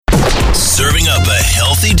Serving up a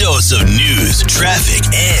healthy dose of news, traffic,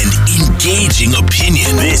 and engaging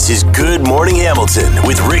opinion. This is Good Morning Hamilton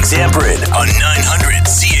with Rick Zamperin on 900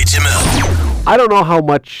 CHML. I don't know how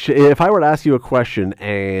much, if I were to ask you a question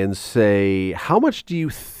and say, how much do you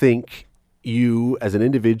think you as an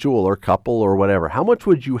individual or couple or whatever, how much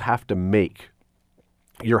would you have to make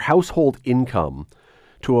your household income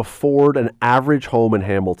to afford an average home in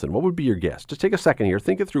Hamilton? What would be your guess? Just take a second here.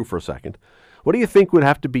 Think it through for a second. What do you think would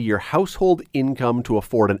have to be your household income to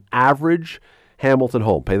afford an average Hamilton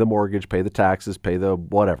home? Pay the mortgage, pay the taxes, pay the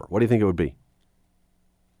whatever. What do you think it would be?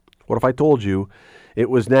 What if I told you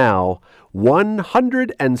it was now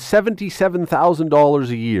 $177,000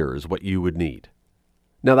 a year is what you would need?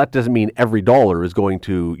 Now, that doesn't mean every dollar is going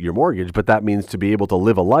to your mortgage, but that means to be able to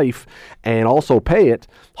live a life and also pay it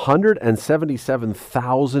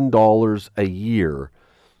 $177,000 a year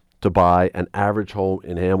to buy an average home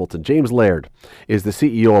in Hamilton. James Laird is the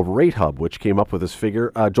CEO of Rate Hub, which came up with this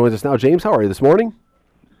figure. Joins us now. James, how are you this morning?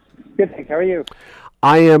 Good, thanks. How are you?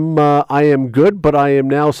 I am good, but I am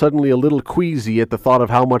now suddenly a little queasy at the thought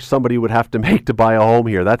of how much somebody would have to make to buy a home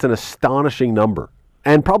here. That's an astonishing number,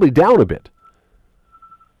 and probably down a bit.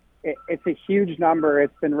 It's a huge number.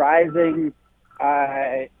 It's been rising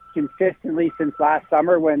consistently since last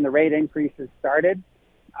summer when the rate increases started.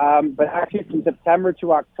 But actually from September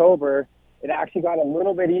to October, it actually got a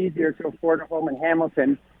little bit easier to afford a home in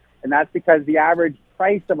Hamilton. And that's because the average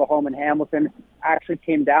price of a home in Hamilton actually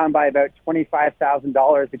came down by about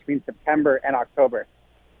 $25,000 between September and October.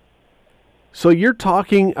 So you're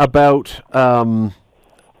talking about,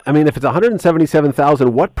 if it's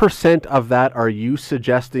 $177,000, what percent of that are you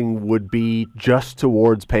suggesting would be just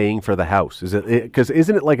towards paying for the house? Is it because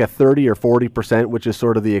isn't it like a 30 or 40%, which is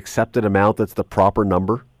sort of the accepted amount that's the proper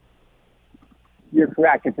number? You're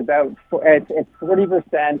correct. It's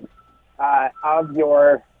 40% of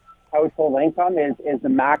your household income is the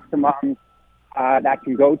maximum that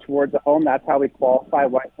can go towards a home. That's how we qualify,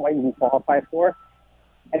 what you can qualify for.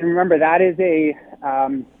 And remember, that is a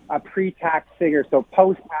pre-tax figure. So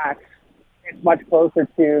post-tax, it's much closer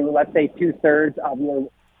to, let's say, 2/3 of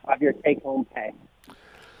your take-home pay.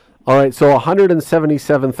 All right, so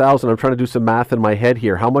 $177,000. I'm trying to do some math in my head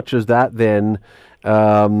here. How much is that then?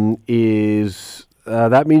 That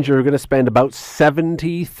means you're going to spend about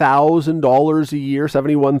 $70,000 a year,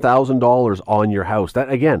 $71,000 on your house.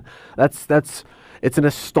 That again, it's an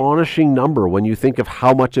astonishing number when you think of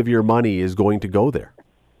how much of your money is going to go there.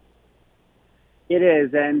 It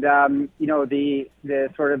is, and the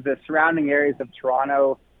sort of the surrounding areas of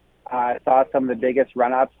Toronto saw some of the biggest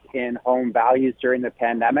run-ups in home values during the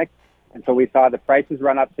pandemic, and so we saw the prices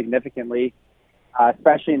run up significantly,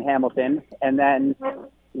 especially in Hamilton, and then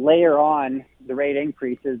layer on the rate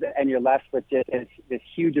increases, and you're left with just this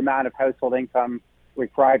huge amount of household income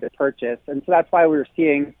required to purchase, and so that's why we're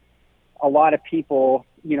seeing a lot of people,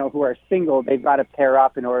 who are single, they've got to pair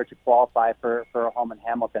up in order to qualify for a home in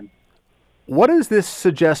Hamilton. What does this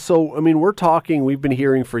suggest? So, we've been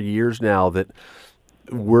hearing for years now that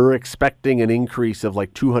we're expecting an increase of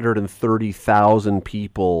like 230,000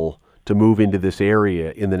 people to move into this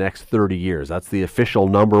area in the next 30 years. That's the official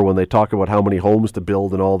number when they talk about how many homes to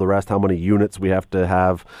build and all the rest, how many units we have to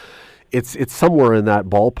have. It's somewhere in that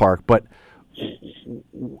ballpark. But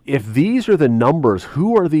if these are the numbers,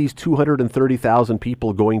 who are these 230,000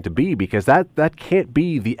 people going to be? Because that can't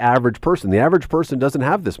be the average person. The average person doesn't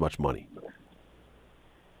have this much money.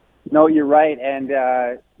 No, you're right. And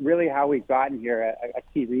really how we've gotten here, a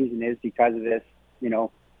key reason is because of this,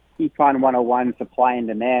 Econ 101 supply and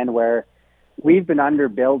demand, where we've been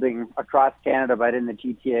underbuilding across Canada, but in the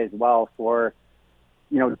GTA as well for,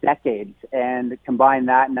 decades. And combine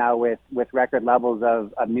that now with record levels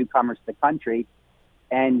of newcomers to the country.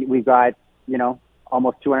 And we've got,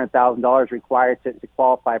 almost $200,000 required to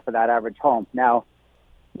qualify for that average home. Now,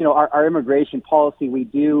 our immigration policy, we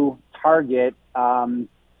do target,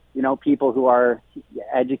 people who are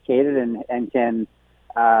educated and can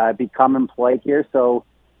become employed here. So,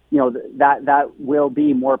 that will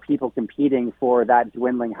be more people competing for that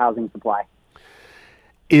dwindling housing supply.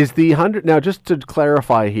 Is the now just to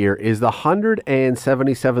clarify here, is the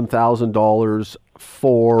 $177,000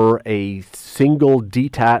 for a single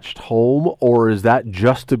detached home, or is that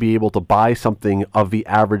just to be able to buy something of the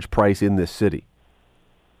average price in this city?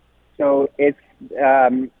 So it's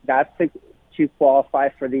that's to qualify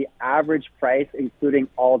for the average price, including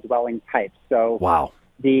all dwelling types. So wow.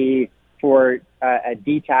 For a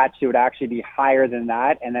detached, it would actually be higher than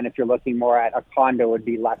that, and then if you're looking more at a condo, it would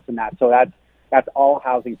be less than that. So that's all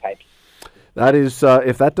housing types. That is,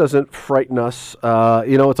 if that doesn't frighten us,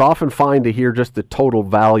 it's often fine to hear just the total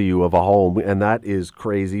value of a home, and that is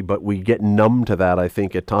crazy, but we get numb to that, I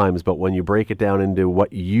think, at times. But when you break it down into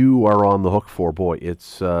what you are on the hook for, boy, it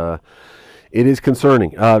is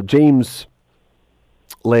concerning. James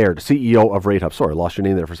Laird, CEO of RateHub. Sorry, I lost your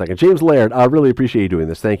name there for a second. James Laird, I really appreciate you doing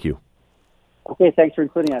this. Thank you. Okay, thanks for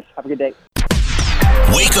including us. Have a good day.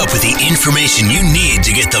 Wake up with the information you need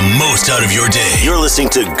to get the most out of your day. You're listening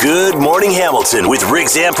to Good Morning Hamilton with Rick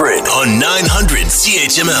Zamperin on 900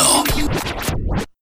 CHML.